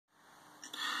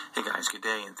Hey guys, good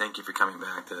day, and thank you for coming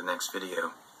back to the next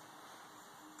video.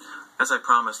 As I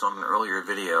promised on an earlier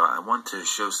video, I want to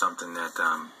show something that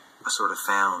I sort of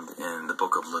found in the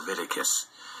book of Leviticus.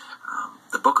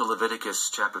 The book of Leviticus,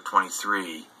 chapter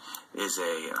 23, is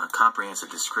a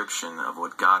comprehensive description of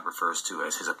what God refers to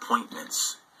as his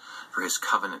appointments for his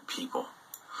covenant people.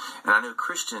 And I know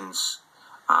Christians,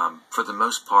 for the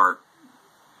most part,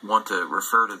 want to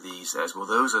refer to these as, well,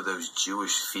 those are those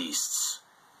Jewish feasts.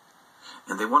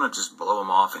 And they want to just blow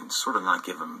them off and sort of not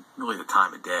give them really the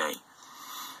time of day.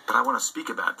 But I want to speak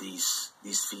about these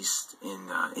feasts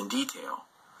in detail.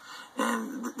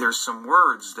 And there's some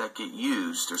words that get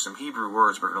used. There's some Hebrew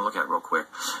words we're going to look at real quick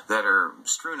that are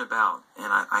strewn about.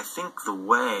 And I think the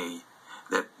way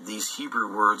that these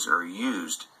Hebrew words are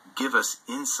used give us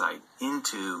insight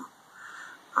into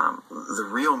the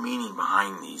real meaning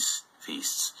behind these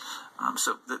feasts.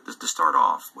 So to start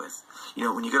off with,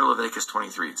 when you go to Leviticus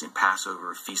 23, it's in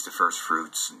Passover, Feast of First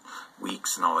Fruits, and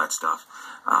weeks, and all that stuff.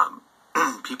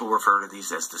 People refer to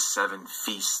these as the 7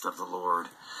 feasts of the Lord.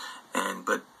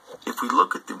 But if we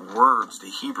look at the words, the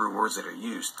Hebrew words that are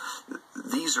used,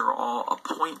 these are all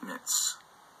appointments.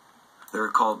 They're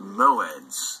called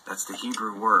moeds. That's the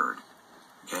Hebrew word.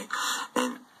 Okay?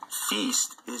 And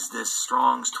feast is this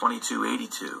Strong's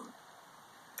 2282.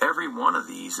 Every one of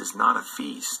these is not a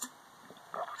feast,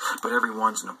 but every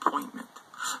one's an appointment.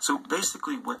 So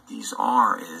basically what these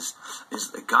are is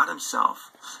that God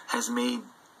himself has made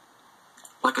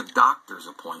like a doctor's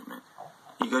appointment.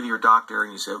 You go to your doctor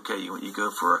and you say, okay, you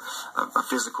go for a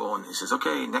physical, and he says,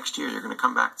 okay, next year you're going to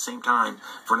come back at the same time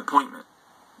for an appointment.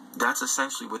 That's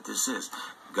essentially what this is.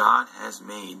 God has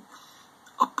made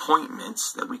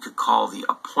appointments that we could call the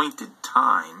appointed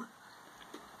time.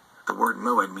 The word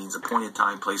moed means appointed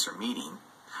time, place, or meeting,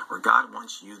 where God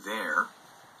wants you there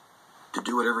to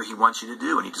do whatever he wants you to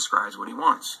do, and he describes what he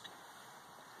wants.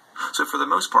 So for the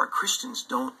most part, Christians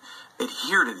don't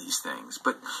adhere to these things,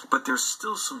 but there's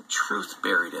still some truth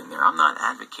buried in there. I'm not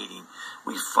advocating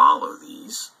we follow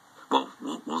these. Well,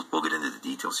 we'll get into the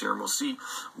details here, and we'll see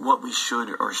what we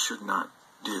should or should not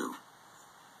do.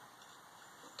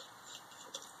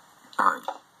 All right.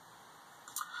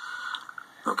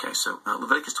 Okay, so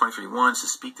Leviticus 23:1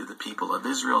 says, "Speak to the people of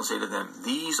Israel and say to them,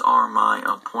 these are my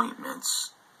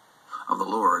appointments of the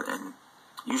Lord, and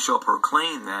you shall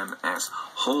proclaim them as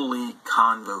holy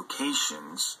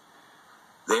convocations.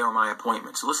 They are my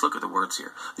appointments." So let's look at the words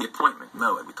here. The appointment,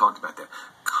 moed, we talked about that.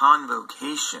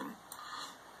 Convocation,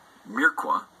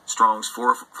 mirqua, Strong's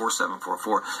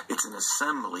 4744. It's an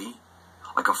assembly,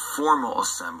 like a formal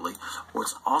assembly, or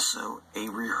it's also a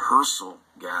rehearsal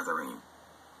gathering.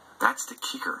 That's the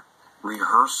kicker,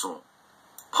 rehearsal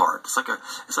part.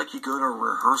 It's like you go to a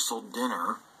rehearsal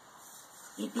dinner.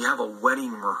 You have a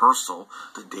wedding rehearsal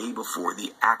the day before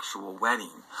the actual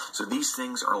wedding. So these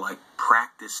things are like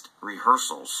practiced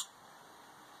rehearsals,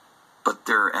 but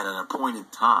they're at an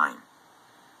appointed time.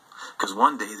 Because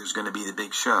one day there's going to be the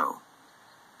big show.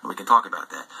 And we can talk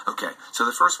about that. Okay, so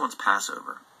the first one's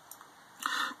Passover.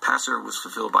 Passover was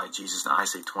fulfilled by Jesus in, I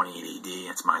say, 28 AD.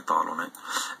 That's my thought on it.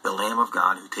 The Lamb of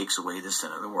God who takes away the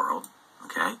sin of the world.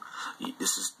 Okay?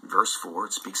 This is verse 4.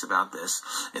 It speaks about this.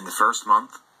 In the first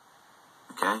month,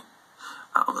 okay,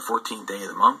 on the 14th day of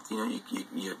the month,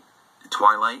 you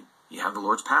twilight, you have the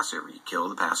Lord's Passover. You kill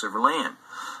the Passover lamb.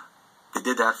 They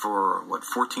did that for,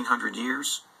 1,400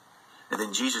 years? And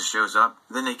then Jesus shows up.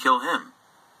 Then they kill him.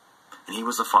 And he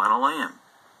was the final lamb.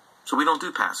 So we don't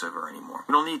do Passover anymore.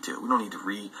 We don't need to. We don't need to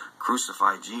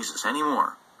re-crucify Jesus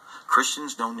anymore.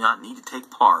 Christians do not need to take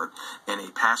part in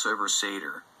a Passover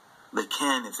Seder. They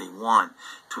can, if they want,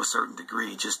 to a certain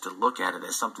degree, just to look at it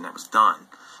as something that was done.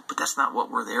 But that's not what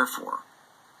we're there for.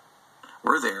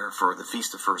 We're there for the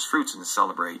Feast of First Fruits and to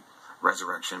celebrate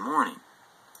Resurrection Morning.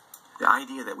 The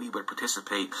idea that we would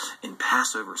participate in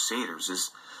Passover Seders is,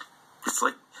 it's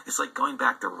like going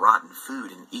back to rotten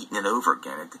food and eating it over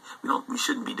again. We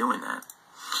shouldn't be doing that.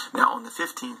 Now, on the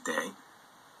 15th day,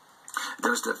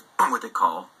 there's what they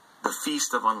call the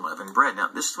Feast of Unleavened Bread. Now,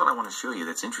 this is what I want to show you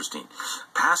that's interesting.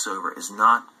 Passover is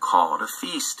not called a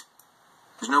feast.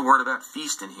 There's no word about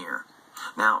feast in here.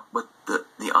 Now, but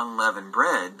the unleavened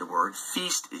bread, the word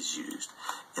feast is used.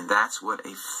 And that's what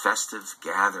a festive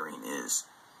gathering is.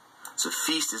 So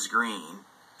feast is green.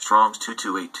 Strong's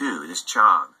 2282. It is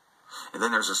chag. And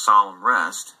then there's a solemn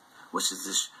rest, which is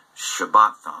this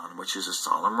Shabbaton, which is a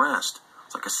solemn rest.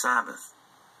 It's like a Sabbath.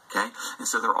 Okay? And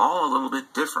so they're all a little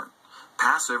bit different.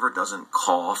 Passover doesn't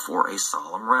call for a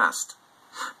solemn rest.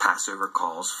 Passover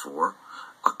calls for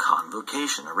a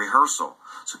convocation, a rehearsal.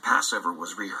 So Passover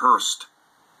was rehearsed.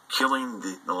 Killing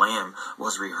the lamb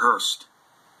was rehearsed.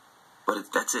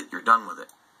 But that's it. You're done with it.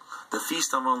 The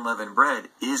Feast of Unleavened Bread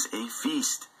is a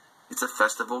feast. It's a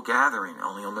festival gathering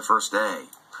only on the first day.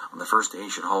 On the first day, you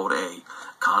should hold a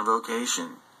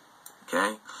convocation.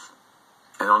 Okay?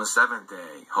 And on the seventh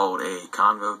day, hold a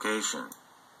convocation.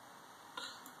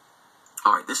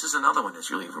 All right, this is another one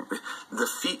that's really...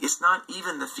 It's not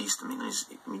even the feast. Let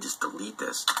me just delete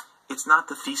this. It's not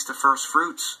the Feast of First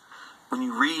Fruits. When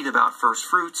you read about first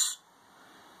fruits,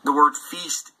 the word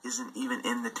feast isn't even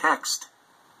in the text.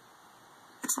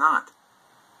 It's not.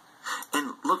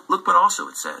 And look what also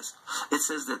it says. It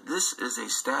says that this is a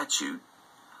statute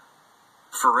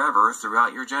forever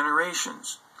throughout your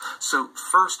generations. So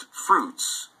first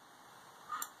fruits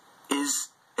is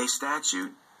a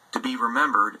statute to be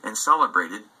remembered and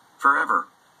celebrated forever.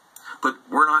 But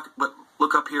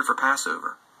look up here for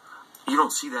Passover. You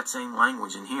don't see that same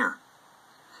language in here.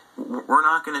 We're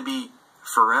not going to be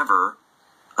forever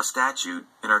a statute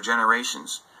in our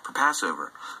generations for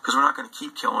Passover, because we're not going to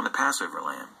keep killing the Passover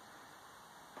lamb.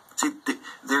 See,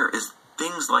 there is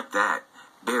things like that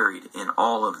buried in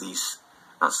all of these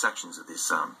sections of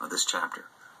this chapter.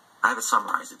 I have it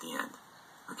summarized at the end.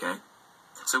 Okay?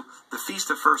 So the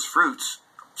Feast of First Fruits,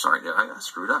 sorry, I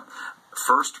screwed up.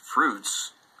 First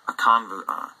fruits,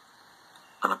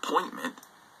 an appointment.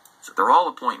 So they're all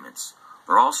appointments.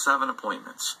 They're all 7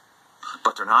 appointments.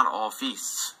 But they're not all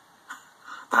feasts.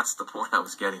 That's the point I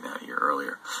was getting at here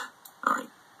earlier. All right.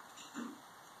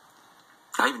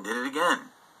 I even did it again.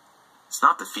 It's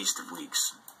not the Feast of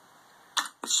Weeks.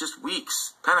 It's just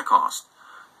weeks. Pentecost.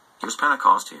 Here's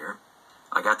Pentecost here.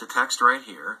 I got the text right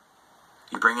here.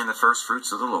 You bring in the first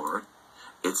fruits of the Lord.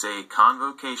 It's a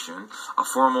convocation, a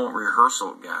formal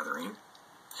rehearsal gathering,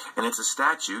 and it's a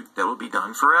statute that will be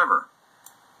done forever.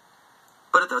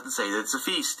 But it doesn't say that it's a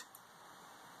feast.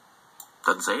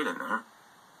 Doesn't say it in there.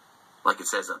 Like it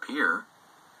says up here,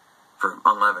 for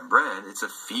unleavened bread, it's a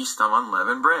feast of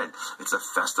unleavened bread. It's a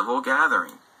festival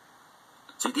gathering.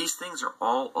 See, these things are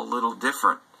all a little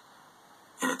different,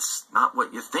 and it's not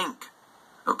what you think.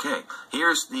 Okay,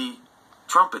 here's the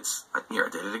trumpets. Here, I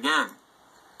did it again.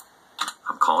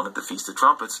 I'm calling it the Feast of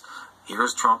Trumpets.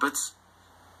 Here's trumpets.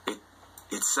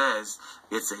 It says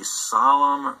it's a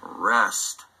solemn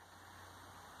rest.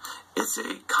 It's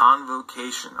a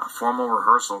convocation, a formal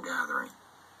rehearsal gathering.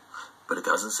 But it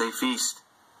doesn't say feast.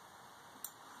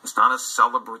 It's not a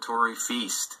celebratory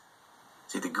feast.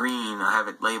 See, the green, I have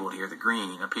it labeled here, the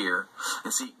green up here.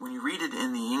 And see, when you read it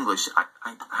in the English,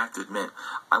 I have to admit,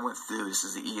 I went through, this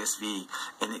is the ESV,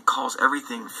 and it calls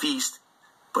everything feast,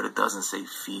 but it doesn't say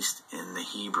feast in the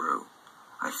Hebrew.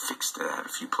 I fixed it at a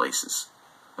few places.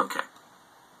 Okay.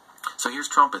 So here's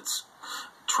trumpets.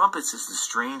 Trumpets is the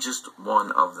strangest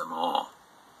one of them all.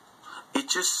 It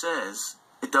just says,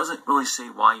 it doesn't really say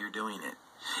why you're doing it.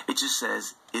 It just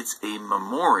says it's a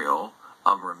memorial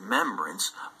of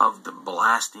remembrance of the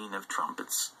blasting of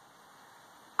trumpets.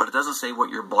 But it doesn't say what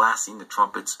you're blasting the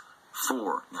trumpets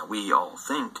for. Now, we all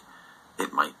think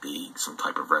it might be some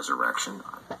type of resurrection.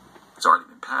 It's already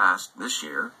been passed this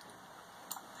year.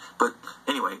 But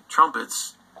anyway,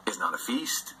 trumpets is not a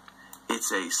feast.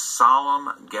 It's a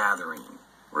solemn gathering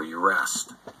where you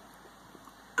rest.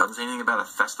 Doesn't say anything about a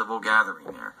festival gathering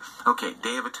there. Okay,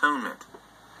 Day of Atonement.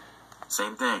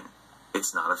 Same thing.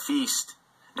 It's not a feast.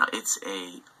 Now, it's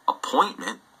a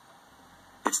appointment.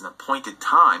 It's an appointed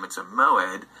time. It's a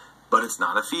moed, but it's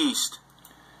not a feast.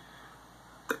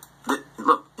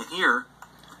 Look, here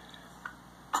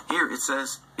it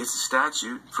says it's a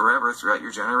statute forever throughout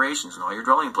your generations and all your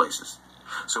dwelling places.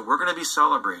 So we're going to be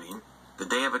celebrating the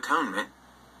Day of Atonement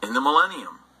in the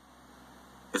millennium.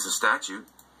 It's a statute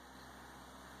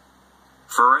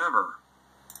forever.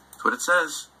 That's what it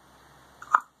says.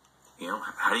 You know,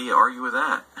 how do you argue with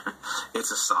that?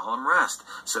 It's a solemn rest.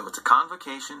 So it's a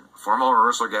convocation, a formal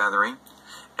rehearsal gathering,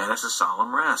 and it's a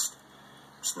solemn rest.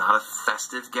 It's not a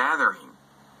festive gathering.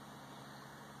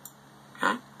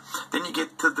 Okay? Then you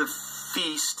get to the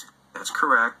feast, that's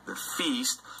correct, the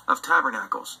Feast of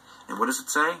Tabernacles. And what does it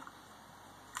say?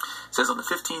 It says on the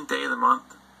 15th day of the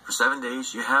month, for 7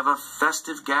 days, you have a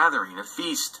festive gathering, a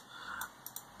feast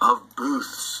of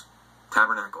booths,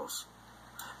 tabernacles.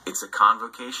 It's a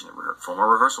convocation, a formal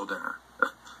rehearsal dinner,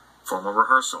 formal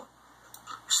rehearsal.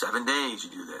 7 days you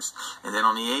do this. And then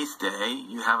on the 8th day,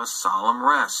 you have a solemn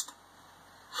rest.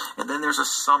 And then there's a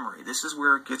summary. This is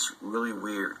where it gets really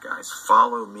weird, guys.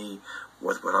 Follow me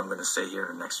with what I'm going to say here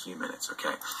in the next few minutes,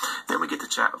 okay? Then we get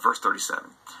to verse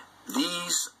 37.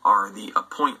 These are the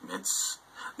appointments,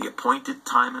 the appointed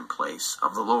time and place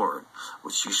of the Lord,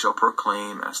 which you shall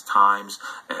proclaim as times,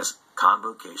 as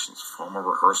convocations, formal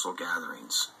rehearsal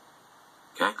gatherings.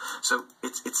 Okay? So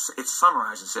it's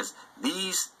summarized. It says,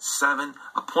 these 7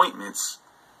 appointments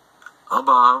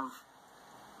above,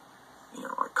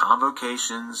 like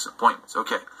convocations, appointments.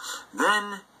 Okay,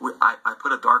 then I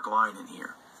put a dark line in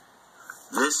here.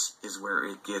 This is where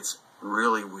it gets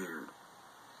really weird.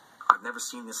 I've never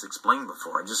seen this explained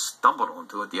before. I just stumbled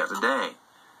onto it the other day.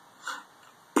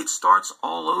 It starts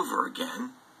all over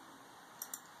again.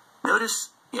 Notice,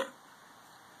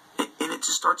 and it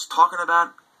just starts talking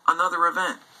about another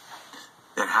event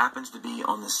that happens to be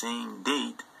on the same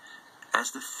date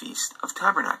as the Feast of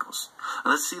Tabernacles.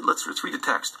 And let's read the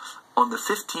text. On the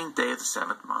 15th day of the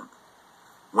 7th month,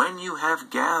 when you have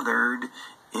gathered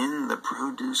in the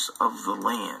produce of the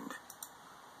land.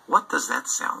 What does that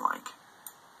sound like?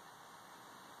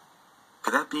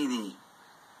 Could that be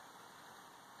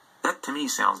that to me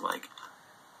sounds like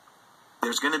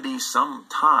there's going to be some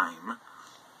time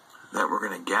that we're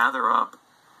going to gather up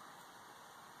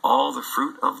all the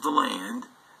fruit of the land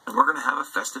and we're going to have a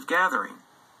festive gathering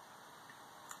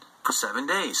for 7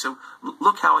 days. So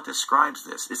look how it describes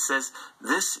this. It says,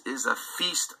 this is a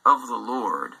feast of the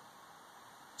Lord,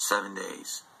 7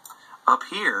 days. Up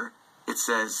here, it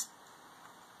says,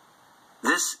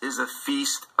 this is a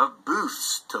feast of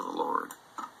booths to the Lord.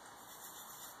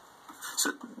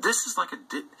 So this is like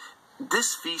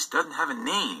this feast doesn't have a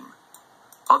name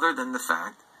other than the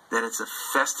fact that it's a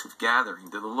festive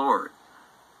gathering to the Lord.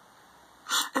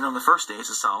 And on the first day, it's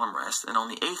a solemn rest, and on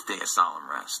the 8th day, a solemn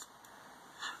rest.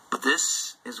 But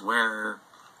this is where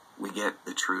we get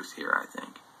the truth here, I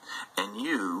think. And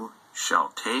you shall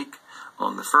take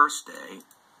on the first day,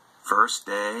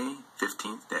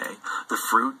 15th day, the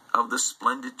fruit of the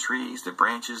splendid trees, the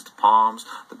branches, the palms,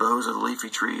 the boughs of the leafy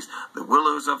trees, the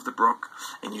willows of the brook,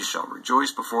 and you shall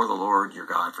rejoice before the Lord your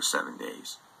God for 7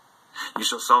 days. You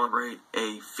shall celebrate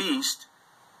a feast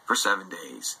for 7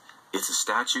 days. It's a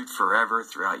statute forever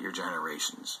throughout your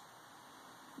generations.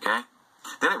 Okay?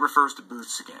 Then it refers to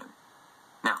booths again.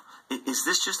 Now, is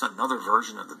this just another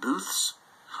version of the booths?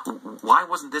 Why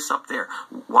wasn't this up there?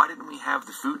 Why didn't we have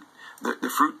the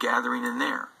fruit gathering in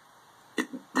there?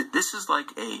 This is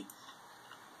like an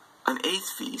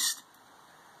 8th feast.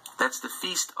 That's the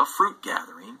Feast of Fruit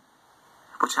Gathering,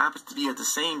 which happens to be at the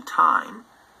same time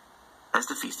as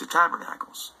the Feast of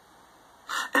Tabernacles.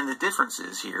 And the difference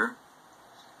is here,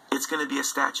 it's going to be a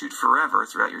statute forever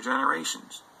throughout your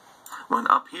generations. When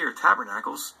up here,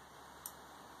 Tabernacles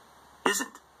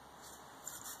isn't.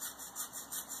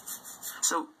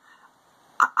 So,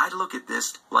 I look at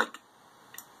this like,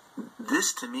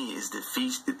 this to me is the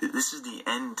feast, this is the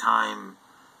end time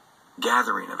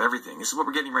gathering of everything. This is what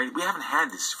we're getting ready. We haven't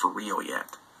had this for real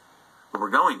yet. But we're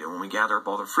going to when we gather up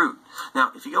all the fruit.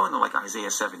 Now, if you go into like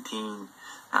Isaiah 17,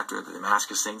 after the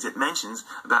Damascus things, it mentions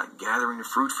about gathering the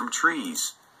fruit from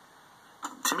trees.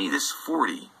 To me, this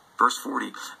verse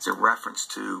 40, is a reference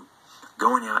to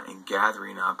going out and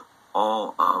gathering up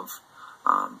all of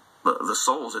the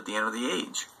souls at the end of the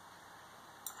age.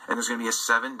 And there's going to be a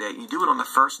 7 day. You do it on the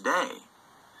first day.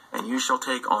 And you shall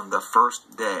take on the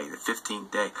first day, the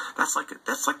 15th day. That's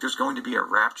like there's going to be a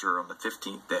rapture on the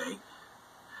 15th day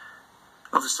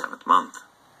of the 7th month.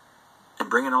 And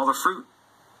bring in all the fruit.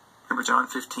 Remember John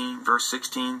 15, verse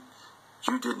 16?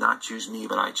 You did not choose me,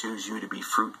 but I chose you to be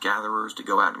fruit gatherers, to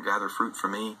go out and gather fruit for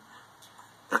me.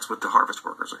 That's what the harvest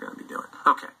workers are going to be doing.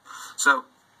 Okay, so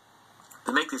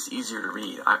to make this easier to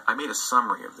read, I made a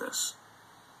summary of this.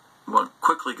 I'm going to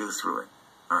quickly go through it.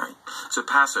 All right, so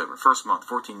Passover, first month,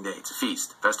 14 days, it's a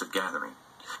feast, festive gathering.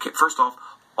 Okay, first off,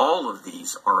 all of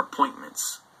these are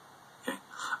appointments. Okay,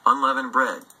 unleavened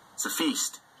bread, it's a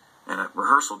feast and a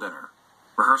rehearsal.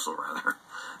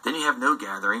 Then you have no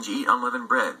gatherings, you eat unleavened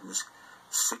bread in this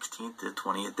 16th to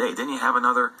 20th day. Then you have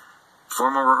another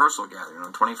formal rehearsal gathering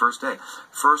on the 21st day.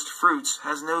 First fruits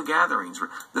has no gatherings.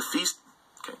 The feast,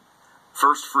 okay,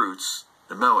 first fruits,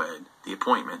 the moed, the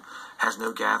appointment, has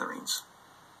no gatherings.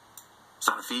 It's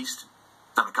not a feast,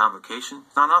 not a convocation,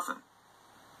 not nothing.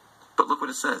 But look what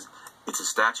it says. It's a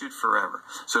statute forever.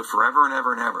 So forever and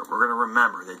ever and ever, we're going to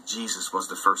remember that Jesus was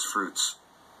the first fruits.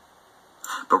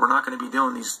 But we're not going to be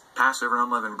doing these Passover and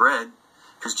unleavened bread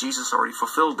because Jesus already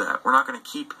fulfilled that. We're not going to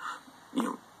keep,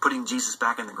 putting Jesus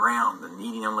back in the ground and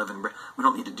eating unleavened bread. We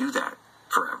don't need to do that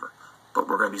forever. But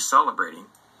we're going to be celebrating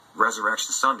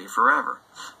Resurrection Sunday forever.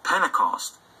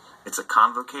 Pentecost, it's a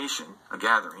convocation, a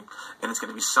gathering, and it's going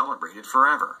to be celebrated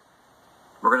forever.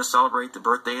 We're going to celebrate the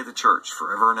birthday of the church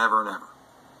forever and ever and ever.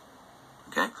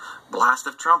 Okay? Blast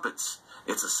of trumpets,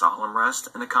 it's a solemn rest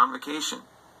and a convocation.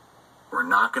 We're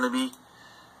not going to be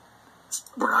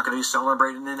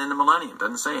celebrating it in the millennium.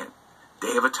 Doesn't say it.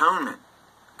 Day of Atonement,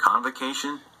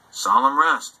 convocation, solemn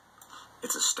rest.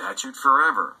 It's a statute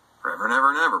forever and ever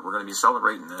and ever. We're going to be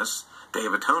celebrating this Day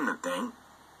of Atonement thing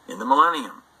in the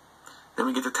millennium. Then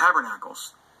we get to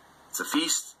tabernacles. It's a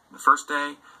feast the first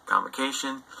day,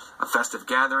 convocation, a festive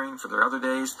gathering for the other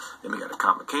days. Then we got a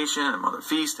convocation, another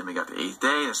feast. Then we got the 8th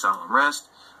day, a solemn rest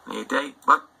on the 8th day.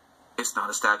 But it's not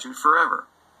a statute forever.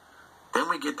 Then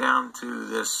we get down to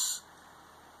this,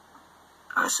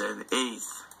 I said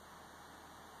 8th.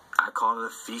 I call it a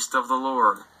feast of the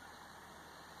Lord.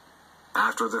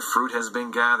 After the fruit has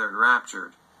been gathered,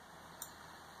 raptured.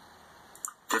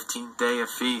 15th day of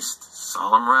feast,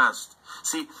 solemn rest.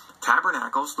 See,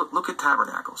 tabernacles, look at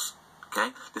tabernacles.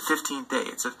 Okay? The 15th day.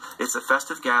 It's a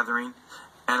festive gathering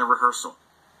and a rehearsal.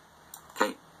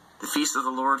 Okay? The feast of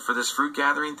the Lord for this fruit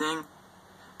gathering thing,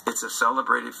 it's a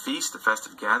celebrated feast, a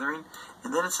festive gathering,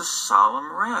 and then it's a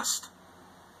solemn rest.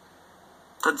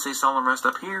 Doesn't say solemn rest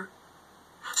up here.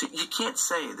 So you can't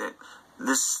say that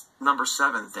this number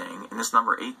 7 thing and this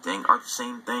number 8 thing are the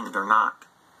same thing. They're not.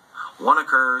 One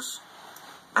occurs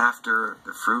after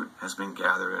the fruit has been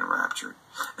gathered and raptured.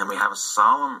 And we have a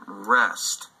solemn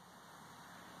rest.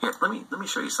 Here, let me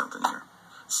show you something here.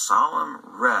 Solemn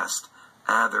rest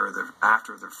after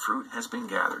the fruit has been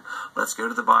gathered. Let's go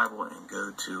to the Bible and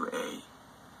go to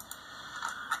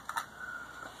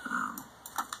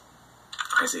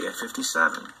Isaiah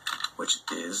 57, which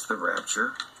is the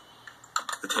rapture,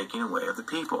 the taking away of the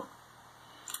people.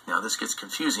 Now this gets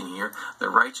confusing here. The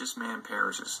righteous man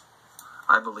perishes.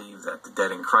 I believe that the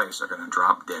dead in Christ are going to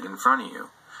drop dead in front of you.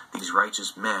 These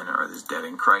righteous men are this dead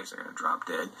in Christ are going to drop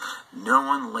dead. No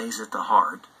one lays it to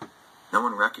heart. No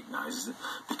one recognizes it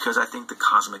because I think the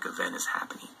cosmic event is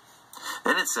happening.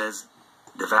 Then it says,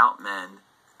 devout men,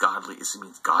 godly, it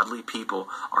means godly people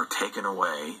are taken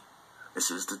away. This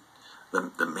is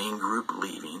the main group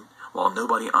leaving while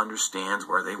nobody understands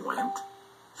where they went.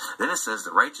 Then it says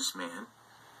the righteous man,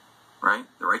 right?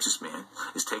 The righteous man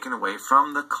is taken away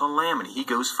from the calamity. He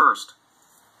goes first.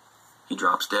 He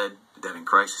drops dead, dead in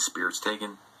Christ, his spirit's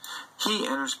taken. He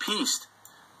enters peace.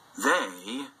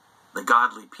 They, the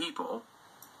godly people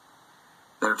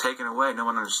that are taken away, no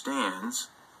one understands,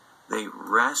 they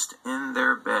rest in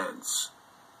their beds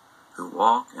who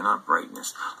walk in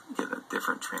uprightness. Let me get a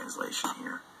different translation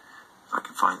here. If I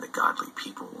can find the godly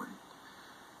people one.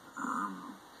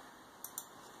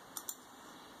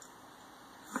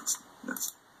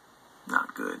 That's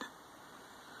not good.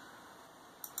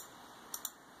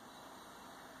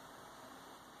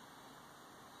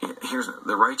 Here's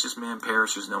the righteous man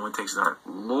perishes, no one takes it to heart.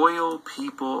 Loyal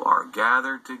people are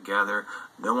gathered together,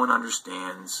 no one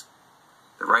understands.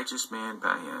 The righteous man,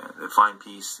 they find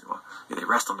peace, they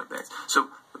rest on their beds. So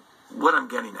what I'm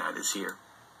getting at is here,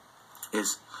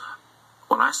 is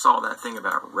when I saw that thing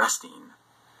about resting,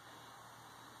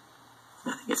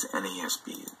 I think it's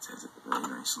NASB, it says it really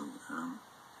nicely.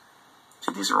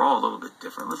 See, these are all a little bit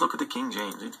different. Let's look at the King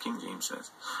James. What the King James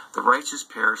says. The righteous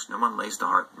perish, no one lays to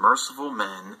heart. Merciful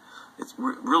men, it's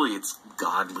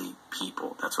godly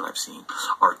people, that's what I've seen,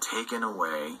 are taken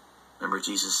away. Remember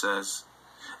Jesus says,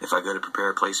 if I go to prepare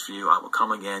a place for you, I will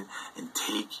come again and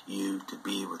take you to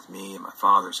be with me in my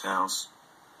Father's house.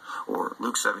 Or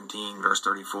Luke 17, verse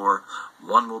 34,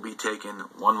 one will be taken,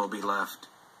 one will be left.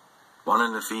 One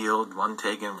in the field, one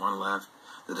taken, one left.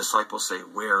 The disciples say,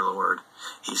 where, Lord?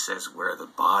 He says, where the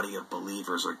body of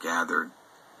believers are gathered.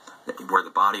 Where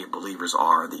the body of believers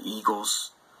are, the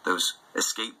eagles, those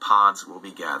escape pods will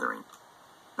be gathering.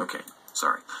 Okay,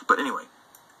 sorry. But anyway,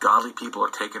 godly people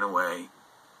are taken away.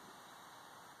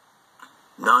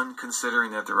 None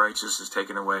considering that the righteous is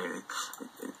taken away.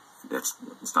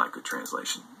 It's not a good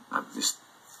translation.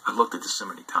 I've looked at this so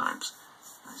many times.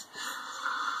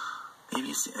 Maybe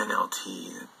it's the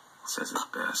NLT that says it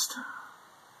best.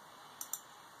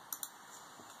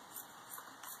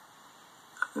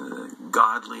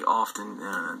 Godly often,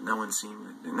 no one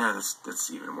seemed. No,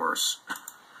 that's even worse.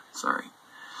 Sorry.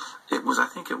 I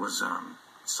think it was.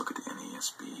 Let's look at the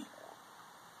NASB.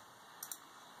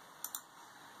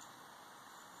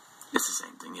 It's the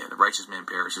same thing. Yeah, the righteous man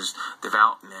perishes.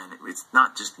 Devout men. It's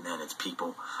not just men. It's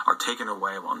people are taken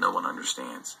away while no one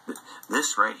understands.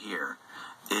 This right here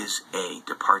is a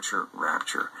departure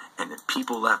rapture, and the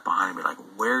people left behind me, like,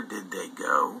 where did they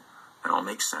go? It all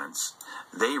makes sense.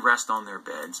 They rest on their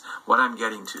beds. What I'm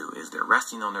getting to is they're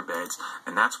resting on their beds,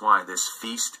 and that's why this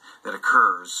feast that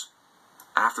occurs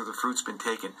after the fruit's been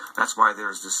taken, that's why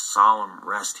there's this solemn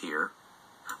rest here,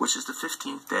 which is the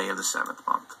 15th day of the 7th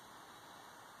month.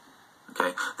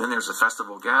 Okay, then there's a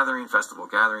festival gathering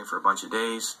for a bunch of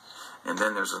days, and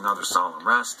then there's another solemn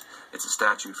rest. It's a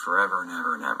statute forever and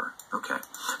ever and ever. Okay,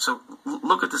 so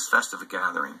look at this festive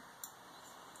gathering.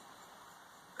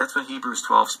 That's what Hebrews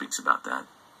 12 speaks about that.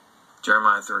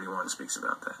 Jeremiah 31 speaks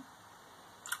about that.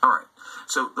 All right.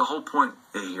 So the whole point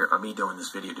here of me doing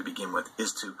this video to begin with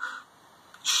is to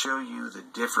show you the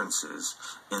differences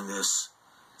in this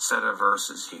set of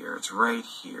verses here. It's right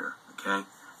here, okay?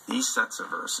 These sets of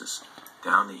verses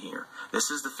down to here. This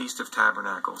is the Feast of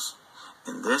Tabernacles.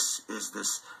 And this is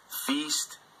this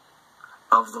feast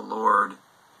of the Lord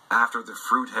after the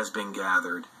fruit has been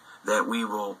gathered that we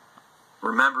will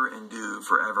remember and do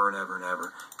forever and ever and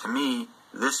ever. To me,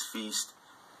 this feast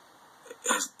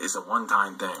is a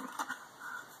one-time thing.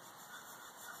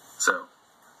 So,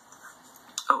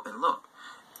 oh, and look,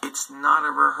 it's not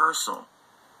a rehearsal.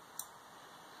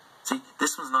 See,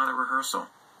 this one's not a rehearsal.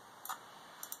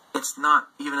 It's not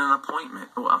even an appointment.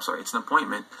 Oh, I'm sorry, it's an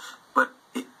appointment, but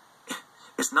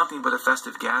it's nothing but a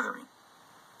festive gathering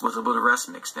with a little rest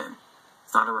mixed in.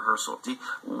 It's not a rehearsal. See,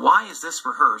 why is this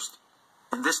rehearsed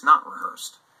and this not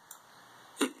rehearsed?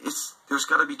 There's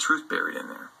got to be truth buried in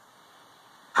there.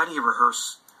 How do you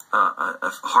rehearse a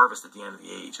harvest at the end of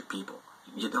the age of people?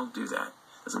 You don't do that.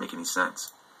 It doesn't make any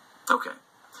sense. Okay.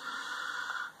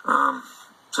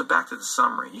 So back to the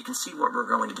summary. You can see what we're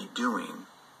going to be doing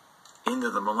into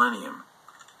the millennium.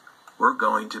 We're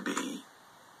going to be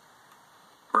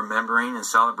remembering and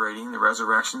celebrating the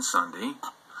Resurrection Sunday.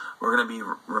 We're going to be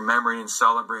remembering and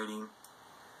celebrating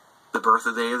the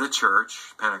birthday of the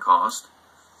church, Pentecost.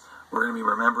 We're going to be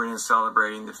remembering and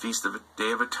celebrating the Feast of the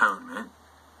Day of Atonement.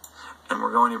 And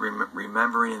we're going to be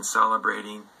remembering and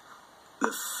celebrating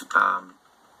the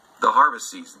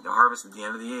harvest season, the harvest at the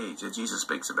end of the age that Jesus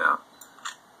speaks about.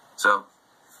 So,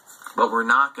 but we're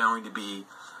not going to be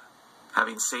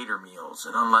having Seder meals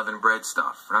and unleavened bread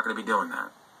stuff. We're not going to be doing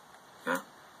that. Okay?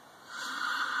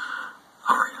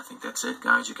 All right, I think that's it,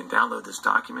 guys. You can download this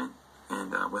document.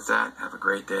 And with that, have a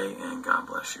great day, and God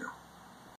bless you.